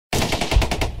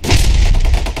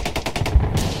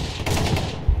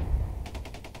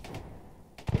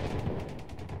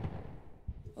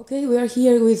Okay, we are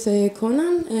here with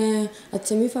Conan at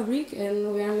Chemiefabrik,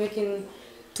 and we are making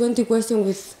 20 questions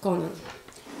with Conan.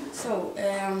 So,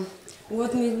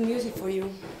 what means music for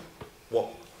you? What?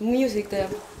 Music, the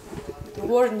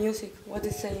word music, what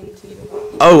is saying to you?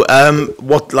 Oh,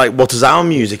 what does our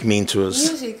music mean to us?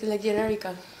 Music, like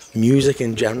generical. Music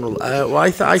in general. Well,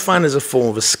 I find it as a form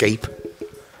of escape,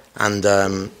 and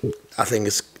I think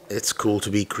it's cool to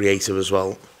be creative as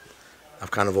well. I've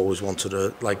kind of always wanted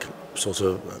to sort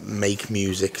of make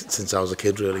music since I was a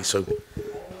kid, really. So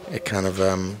it kind of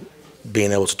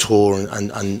being able to tour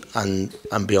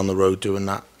and be on the road doing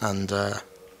that and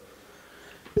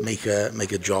make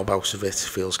a job out of it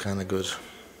feels kind of good,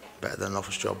 better than an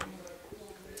office job.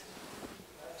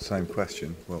 Same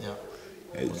question. Well,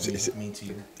 yeah. What does it mean to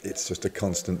you? It's just a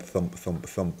constant thump, thump,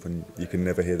 thump, and you can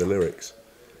never hear the lyrics.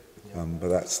 But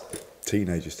that's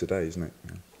teenagers today, isn't it?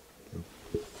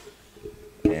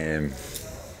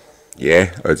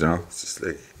 Yeah, I don't know. It's just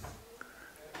like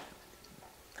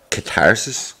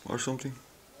catharsis or something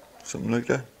like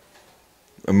that.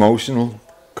 Emotional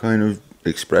kind of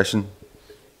expression,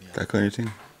 that kind of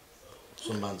thing.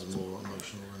 Some bands are more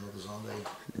emotional than others, aren't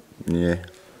they? Yeah,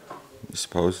 I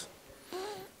suppose.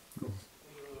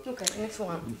 Okay, next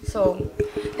one. So,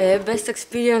 best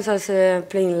experience as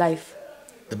playing live?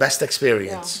 The best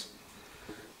experience?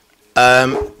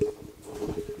 Yeah.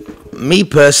 Me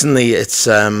personally, it's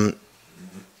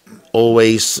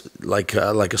always like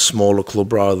a smaller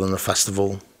club rather than a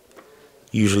festival.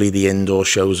 Usually the indoor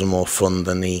shows are more fun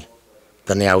than the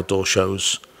outdoor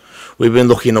shows. We've been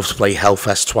lucky enough to play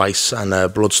Hellfest twice and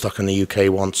Bloodstock in the UK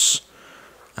once,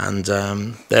 and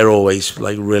they're always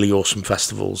like really awesome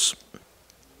festivals.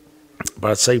 But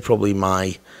I'd say probably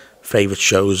my favourite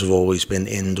shows have always been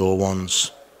indoor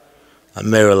ones. At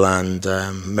Maryland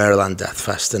Death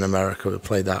Fest in America, we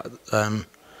played that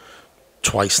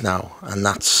twice now, and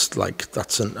that's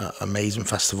an amazing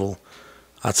festival.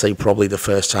 I'd say probably the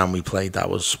first time we played that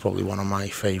was probably one of my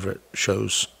favourite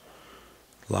shows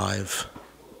live.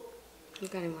 You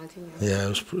can imagine. Yeah,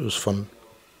 it was fun.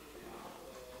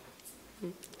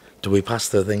 Do we pass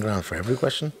the thing around for every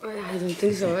question? I don't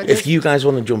think so. If you guys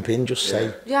want to jump in, just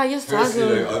say. Yeah, just ask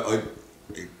them.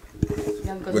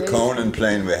 With Conan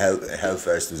playing with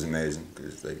Hellfest was amazing,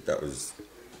 because like that was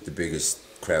the biggest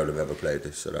crowd I've ever played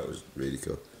with, so that was really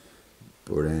cool.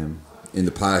 But in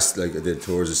the past, like I did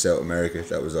tours of South America,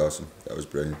 that was awesome. That was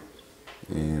brilliant.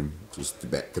 Just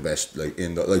the best, like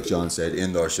indoor, like John said,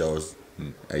 indoor shows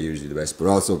are usually the best. But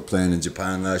also playing in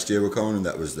Japan last year with Conan,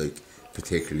 that was like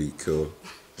particularly cool.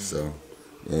 So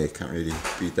yeah, can't really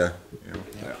beat that. You know?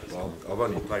 Yeah. Well, I've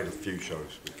only played a few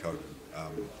shows with Conan.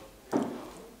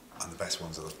 And the best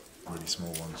ones are the really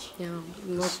small ones. Yeah,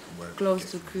 not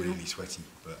close to crew. Really sweaty,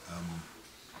 but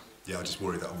yeah, I just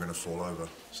worry that I'm going to fall over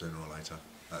sooner or later.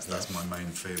 That's my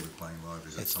main fear with playing live.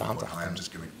 Is at some point I am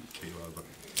just going to keel over.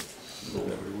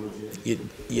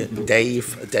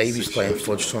 Dave used to play in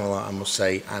Fudge Tunnel, I must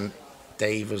say, and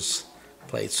Dave has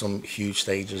played some huge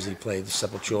stages. He played the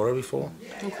Sepultura before.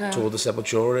 Okay. Toured the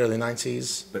Sepultura early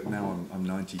 90s. But now I'm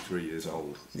 93 years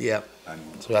old. Yeah. And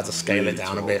so we had to scale it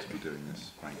down a bit. To be doing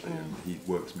this, frankly, and he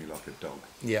works me like a dog.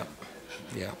 Yeah.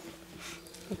 Yeah.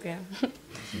 Okay.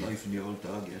 Life in the old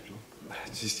dog, yeah.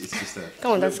 It's just a.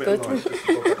 Come on, that's good.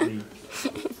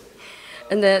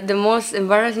 And the most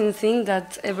embarrassing thing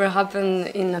that ever happened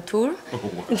in a tour?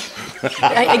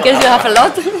 I guess you have a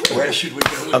lot. Where should we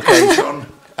go? Okay, John.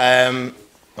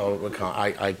 We can't.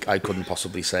 I couldn't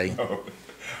possibly say.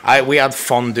 We had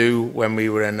fondue when we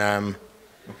were in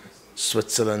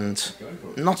Switzerland.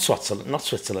 Not Switzerland.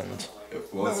 Switzerland.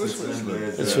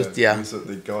 Yeah.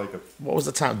 The what was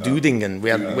the town? Dudingen. We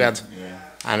had,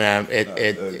 and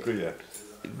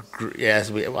yes,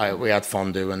 we had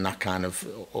fondue, and that kind of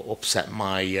upset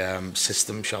my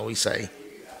system, shall we say?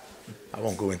 I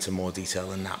won't go into more detail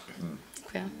than that.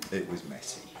 Okay. It was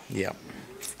messy. Yeah.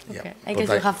 Okay. Yeah. I guess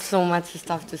you have so much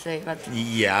stuff to say, but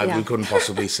yeah. We couldn't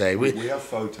possibly say. We have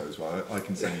photos, right? I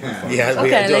can send you the photos. Yeah, okay,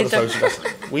 we have the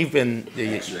photos. We've been.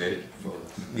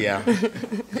 Yeah,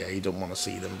 you don't want to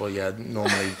see them, but yeah,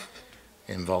 normally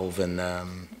involving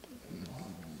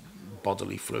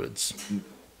bodily fluids.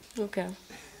 Okay,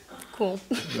 cool.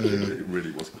 It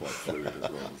really was quite fluid as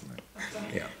well, wasn't it?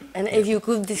 Yeah. And if you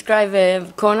could describe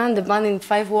Conan, the band, in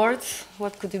 5 words,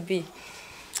 what could it be?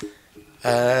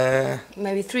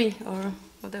 Maybe 3 or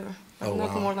whatever. Oh, not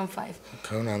wow. more than 5.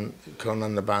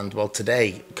 Conan the band. Well,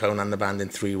 today Conan the band in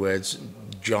 3 words: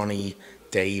 Johnny,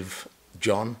 Dave,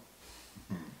 John.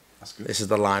 That's good. This is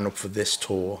the lineup for this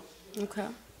tour. Okay.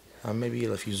 And maybe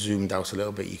if you zoomed out a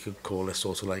little bit, you could call it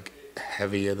sort of like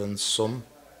heavier than some.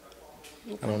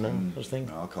 I don't know. I was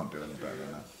thinking. No, I can't do any better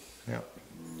than that. Yeah.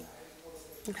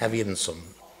 Heavier than some.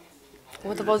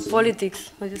 What about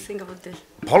politics? What do you think about this?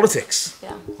 Politics?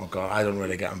 Yeah. Oh God, I don't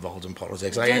really get involved in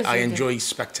politics. Yes, I you do. enjoy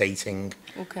spectating,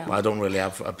 Okay. but I don't really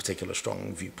have a particular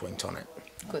strong viewpoint on it.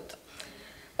 Good.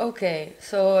 Okay,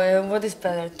 so what is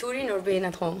better, touring or being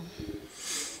at home?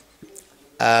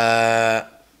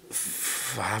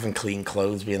 Having clean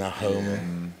clothes, being at home. Yeah.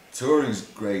 Touring's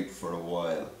great for a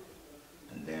while,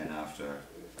 and then after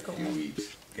a few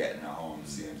weeks, getting at home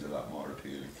seems a lot more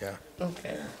appealing. Yeah.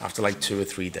 Okay. After like 2 or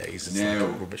 3 days, it's Now,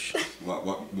 like rubbish.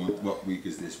 What week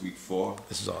is this? Week 4?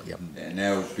 This is all, yeah.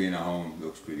 Now being at home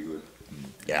looks pretty good.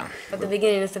 Yeah. At the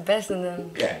beginning is the best, and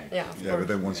then Yeah. yeah, of Yeah, course. but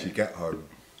then once you get home,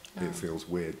 it feels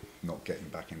weird not getting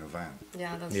back in a van.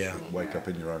 Yeah, that's Yeah. true. Wake up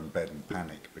in your own bed and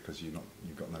panic because you've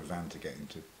got no van to get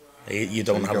into. You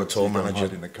don't have a tour so you go and hide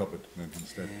manager. in the cupboard then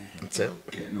instead. That's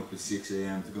it. Getting up at 6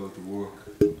 a.m. to go to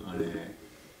work on a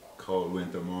cold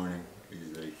winter morning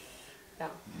is like. Yeah.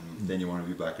 Then you want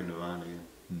to be back in the van again.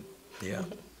 Yeah.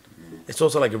 It's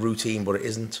also like a routine, but it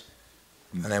isn't.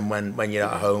 And then when you're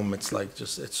at home, it's like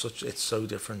it's so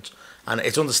different, and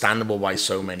it's understandable why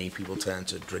so many people turn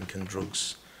to drink and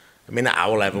drugs. I mean, at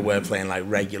our level, we're playing like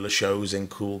regular shows in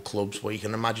cool clubs where you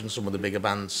can imagine some of the bigger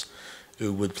bands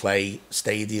who would play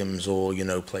stadiums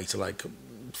or play to like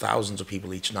thousands of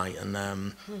people each night,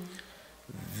 and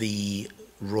the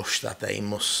rush that they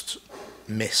must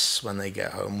miss when they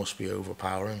get home must be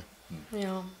overpowering.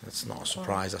 Yeah. It's not a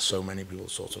surprise that so many people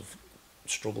sort of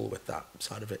struggle with that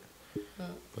side of it.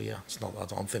 But yeah, it's not. I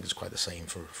don't think it's quite the same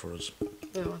for us.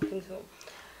 Yeah, I think so.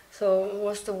 So,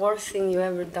 what's the worst thing you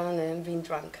ever done and been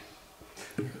drunk?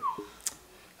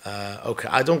 Okay,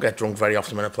 I don't get drunk very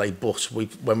often when I play, but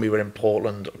when we were in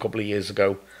Portland a couple of years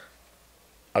ago,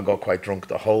 I got quite drunk.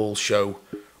 The whole show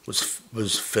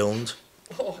was filmed,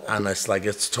 and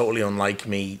it's totally unlike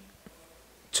me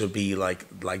to be like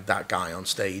that guy on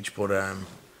stage. But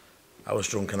I was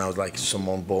drunk and I was like,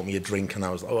 someone bought me a drink and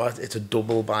I was like, oh, it's a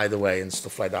double, by the way, and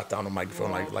stuff like that down on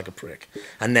microphone, like a prick.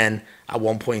 And then at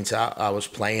one point I was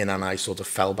playing and I sort of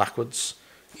fell backwards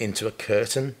into a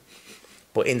curtain,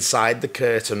 but inside the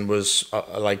curtain was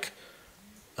like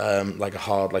a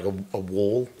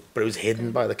wall, but it was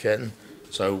hidden by the curtain.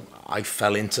 So I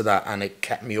fell into that and it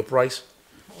kept me upright.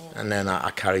 And then I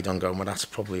carried on going, well, that's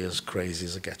probably as crazy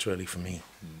as it gets really for me.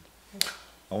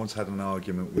 I once had an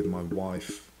argument with my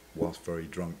wife whilst very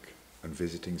drunk and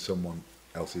visiting someone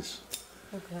else's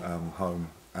home,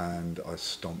 and I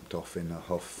stomped off in a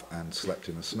huff and slept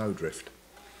in a snowdrift.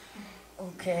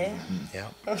 Okay. Yeah.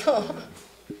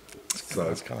 So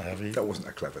That's kind of heavy. that wasn't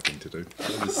a clever thing to do. I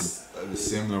had a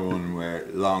similar one where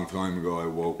a long time ago I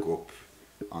woke up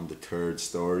on the 3rd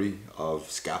story of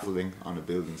scaffolding on a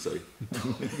building site.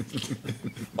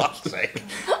 What's sake?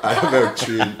 At about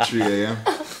 3 a.m.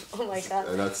 Oh my god.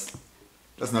 And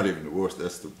that's not even the worst,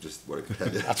 that's just what I can tell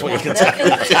you. That's what you can tell.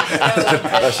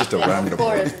 That's just a random Of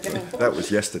one. course. That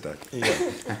was yesterday.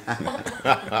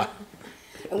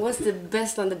 And what's the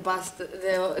best and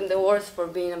the worst for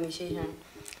being a musician?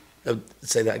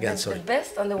 Say that again, The sorry.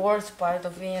 best and the worst part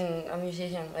of being a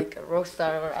musician, like a rock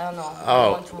star, or I don't know.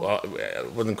 Oh, well, I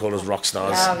wouldn't call us rock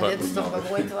stars. Yeah, but it's not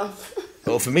a way to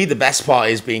well, for me, the best part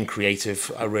is being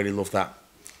creative. I really love that.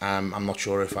 I'm not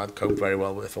sure if I'd cope very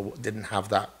well if I didn't have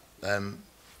that,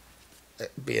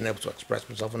 being able to express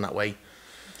myself in that way.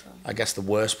 I guess the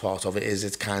worst part of it is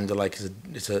it's kind of like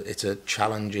it's a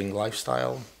challenging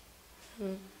lifestyle.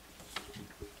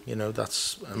 You know,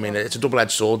 I mean, it's a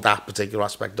double-edged sword, that particular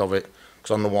aspect of it.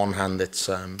 Because on the one hand, it's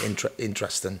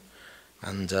interesting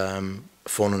and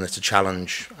fun, and it's a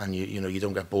challenge, and you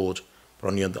don't get bored. But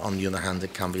on the other hand,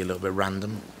 it can be a little bit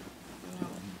random.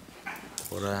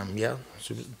 But yeah,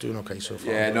 so we're doing okay so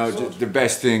far. Yeah, no, the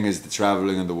best thing is the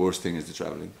travelling and the worst thing is the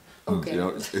travelling. Okay. You know,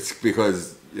 it's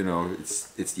because,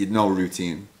 it's no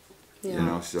routine,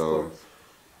 Yeah, so,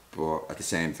 but at the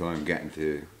same time, getting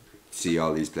to see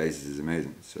all these places is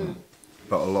amazing, so.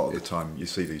 But a lot of the time you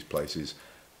see these places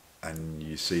and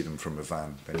you see them from a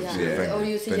van. Then you Yeah. see a Yeah. venue. Or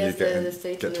you see then you just get, the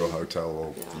stage get to a view. hotel,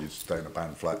 or Yeah. you stay in a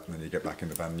band flat and then you get back in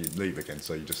the van and you leave again,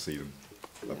 so you just see them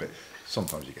a bit.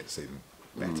 Sometimes you get to see them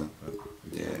better. But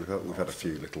Yeah. we've had a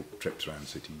few little trips around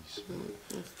cities.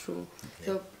 That's true.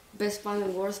 So, best band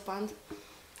and worst band?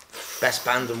 Best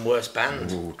band and worst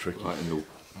band. Oh, tricky. I know.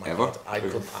 My Ever? God,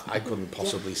 I couldn't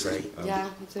possibly say. Yeah,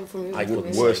 same for me. I for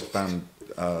wouldn't me. Worst band,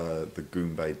 the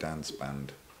Goombay dance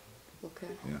band. Okay.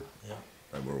 Yeah, Yeah.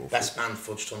 they were awful. Best band,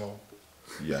 Fudge Tunnel.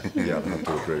 Yeah, I'd have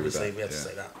to agree with that. We have to yeah.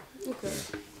 say that. Okay.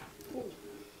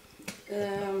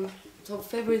 Cool. So,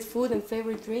 favorite food and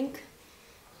favorite drink?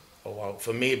 Oh wow,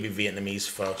 for me it'd be Vietnamese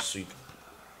pho soup.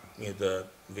 The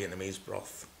Vietnamese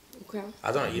broth. Okay.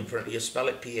 I don't know, you spell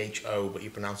it P-H-O, but you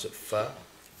pronounce it pho.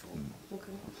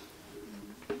 Okay.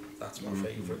 That's my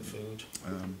favourite food.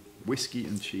 Whiskey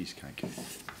and cheesecake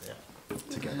Yeah.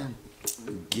 together.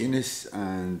 Guinness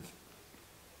and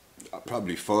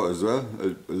probably pho as well.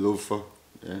 I love pho.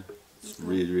 Yeah, it's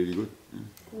really, really good. Yeah.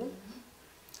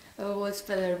 Cool. What's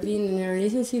better, being in a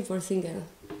relationship or single?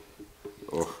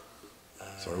 Oh,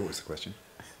 Sorry, what was the question?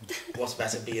 What's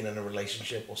better, being in a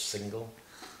relationship or single?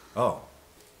 Oh,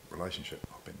 relationship.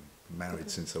 I've been married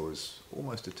since I was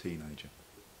almost a teenager.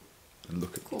 And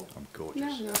look at me, I'm gorgeous.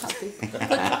 Yeah, you're happy.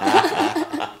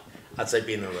 I'd say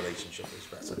being in a relationship is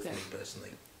better for Okay. me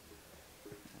personally.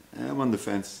 I'm on the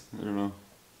fence. I don't know.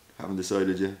 Haven't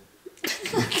decided yet.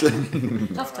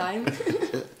 Tough time.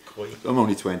 Quite. I'm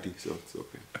only 20, so it's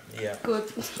okay. Yeah.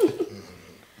 Good.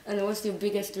 And what's your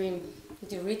biggest dream?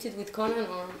 Did you reach it with Conan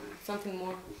or something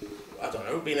more? I don't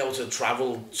know. Being able to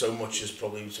travel so much is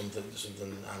probably something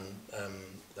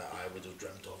that I would have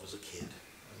dreamt of as a kid.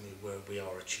 I mean, we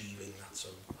are achieving that, so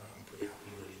I'm pretty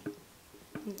happy,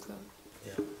 really. Okay.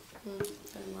 Yeah.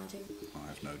 Can imagine. I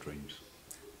have no dreams.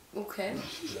 Okay.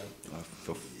 Yeah. I've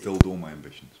fulfilled all my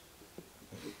ambitions.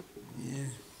 Yeah.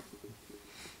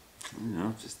 You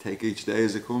know, just take each day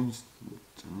as it comes.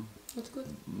 That's good.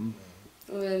 Mm.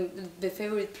 The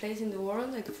favorite place in the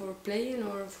world, like for playing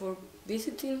or for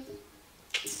visiting?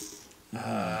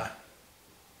 I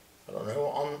don't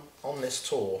know. On this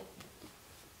tour,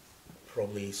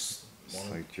 probably one.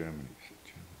 Say Germany.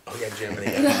 Oh yeah, Germany.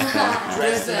 Yeah.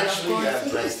 Dresden, Of actually. course. Yeah,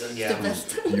 Dresden. Yeah. The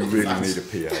best. You really need a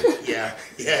PA.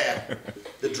 Yeah.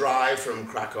 The drive from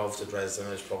Krakow to Dresden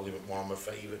is probably one of my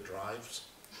favourite drives.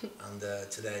 And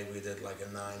today we did like a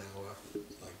 9-hour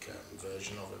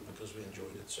version of it because we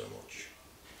enjoyed it so much.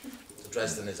 So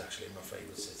Dresden is actually my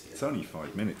favourite city. It's only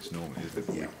 5 minutes normally, isn't it?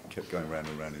 But we kept going round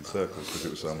and round in circles because it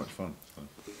was so much fun. So.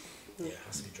 Yeah, it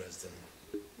has to be Dresden.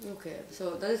 Okay,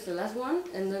 so that is the last one,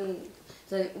 and then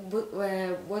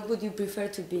what would you prefer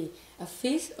to be, a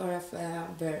fish or a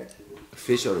bird? A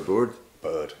fish or a bird?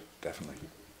 Bird, definitely.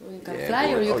 You can Yeah,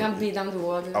 fly or bird. you Oh, can be down the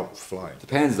water. Oh, flying.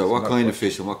 Depends though, what No kind of question.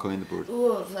 fish and what kind of bird.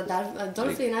 Oh, a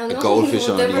dolphin, I don't a know. goldfish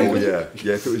on whatever. Oh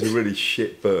yeah. If it was a really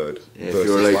shit bird Yeah, if versus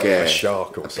you're like a a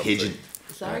shark or a something. pigeon.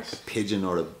 Shark? A pigeon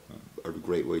or a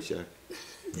great white shark.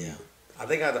 Yeah. I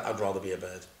think I'd rather be a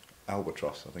bird.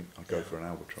 Albatross, I think. I'd go for an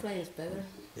albatross. Fly is better.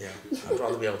 Yeah. I'd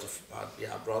rather be able to.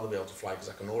 I'd rather be able to fly because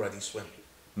I can already swim.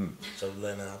 So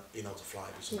learning being able to fly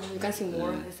is Yeah, something. you can see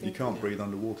more, I You think. can't breathe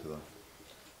underwater though.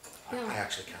 I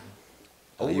actually can.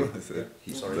 Oh, you- that's it.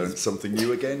 Sorry. Learned something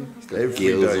new again. got Every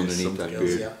gills day underneath something that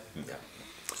else. beard. Yeah.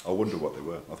 I wonder what they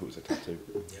were. I thought it was a tattoo.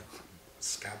 Yeah.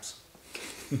 Scabs.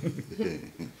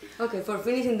 Okay, for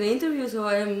finishing the interview, so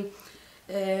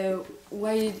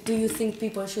why do you think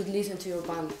people should listen to your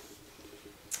band?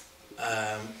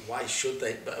 Why should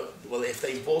they? Well, if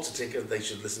they bought a ticket, they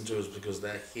should listen to us because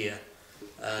they're here.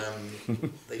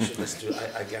 They should listen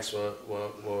to. I guess we're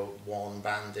one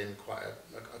band in quite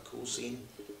a cool scene.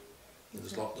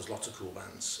 There's lots of cool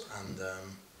bands, and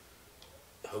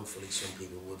hopefully some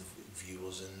people would view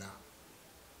us in that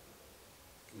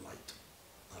light.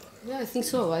 I don't know. Yeah, I think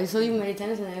so. I saw you many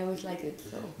times and I always like it.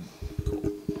 So.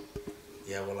 Cool.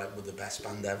 Yeah, we're like, we're the best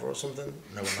band ever or something.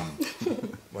 No, we're not.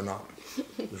 We're not.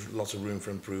 There's lots of room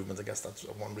for improvement. I guess that's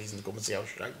one reason to come and see how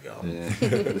strike we are.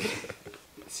 Yeah.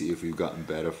 See if we've gotten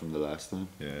better from the last time,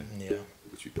 Yeah. Yeah.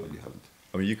 which we probably haven't.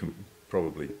 I mean, you can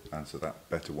probably answer that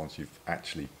better once you've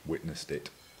actually witnessed it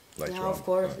later Yeah, on. of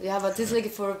course. Yeah, but it's like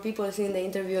for people seeing the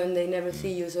interview and they never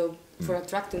see you, so for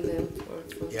attracting them for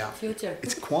Yeah. future.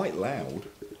 It's quite loud,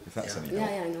 if that's Yeah. any Yeah,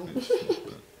 help. yeah, I know.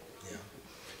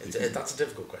 Yeah. That's a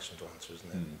difficult question to answer,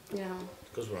 isn't it? Yeah.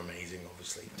 Because we're amazing,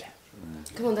 obviously.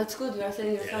 Come on, that's good. You are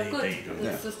saying yourself Yeah, good. there you go.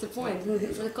 That's just the point.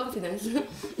 It's the confidence.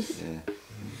 Yeah.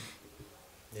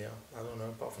 Yeah, I don't know.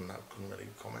 Apart from that, couldn't really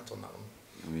comment on that one.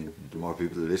 I mean, the more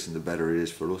people that listen, the better it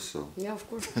is for us. So Yeah, of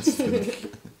course.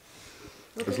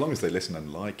 As long as they listen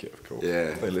and like it, of course. Yeah.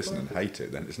 If they listen and hate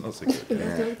it, then it's not so good.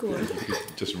 That's very cool. If you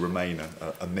just remain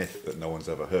a myth that no one's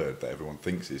ever heard, that everyone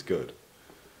thinks is good,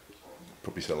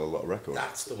 probably sell a lot of records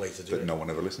That's the way to do that it. no one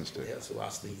ever listens to. Yeah, so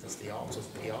that's the art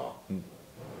of PR.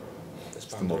 This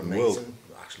the band are modern amazing. world.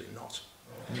 Actually not.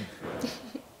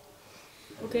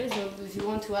 Okay, so if you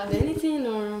want to add anything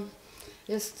or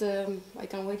just I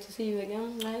can't wait to see you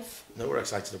again live. No, we're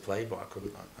excited to play, but I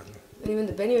couldn't. I don't know. And even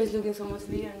the venue is looking so much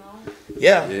bigger now.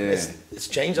 Yeah, Yeah. It's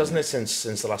changed, hasn't it,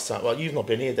 since the last time? Well, you've not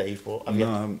been here, Dave, but have you?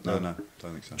 No, don't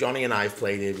think so. Johnny and I have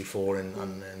played here before in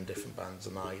different bands,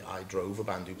 and I drove a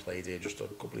band who played here just a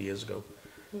couple of years ago,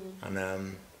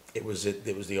 and it was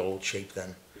the old shape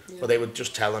then. Yeah. But they were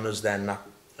just telling us then that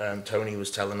Tony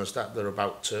was telling us that they're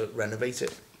about to renovate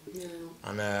it. Yeah.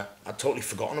 And I'd totally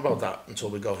forgotten about that until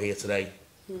we got here today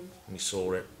and we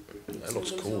saw it. It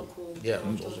looks cool. So cool. Yeah, it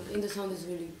looks awesome. In the sound is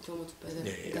really so much better.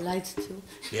 Yeah. The lights too.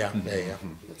 Yeah.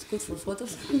 That's good for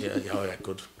photos. yeah,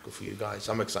 good for you guys.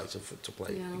 I'm excited to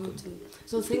play. Yeah, me too.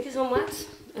 So thank you so much.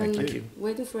 And Thank you.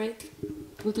 waiting for it.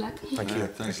 Good luck. Thank you.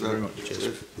 Thanks very much.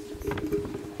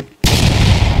 Cheers.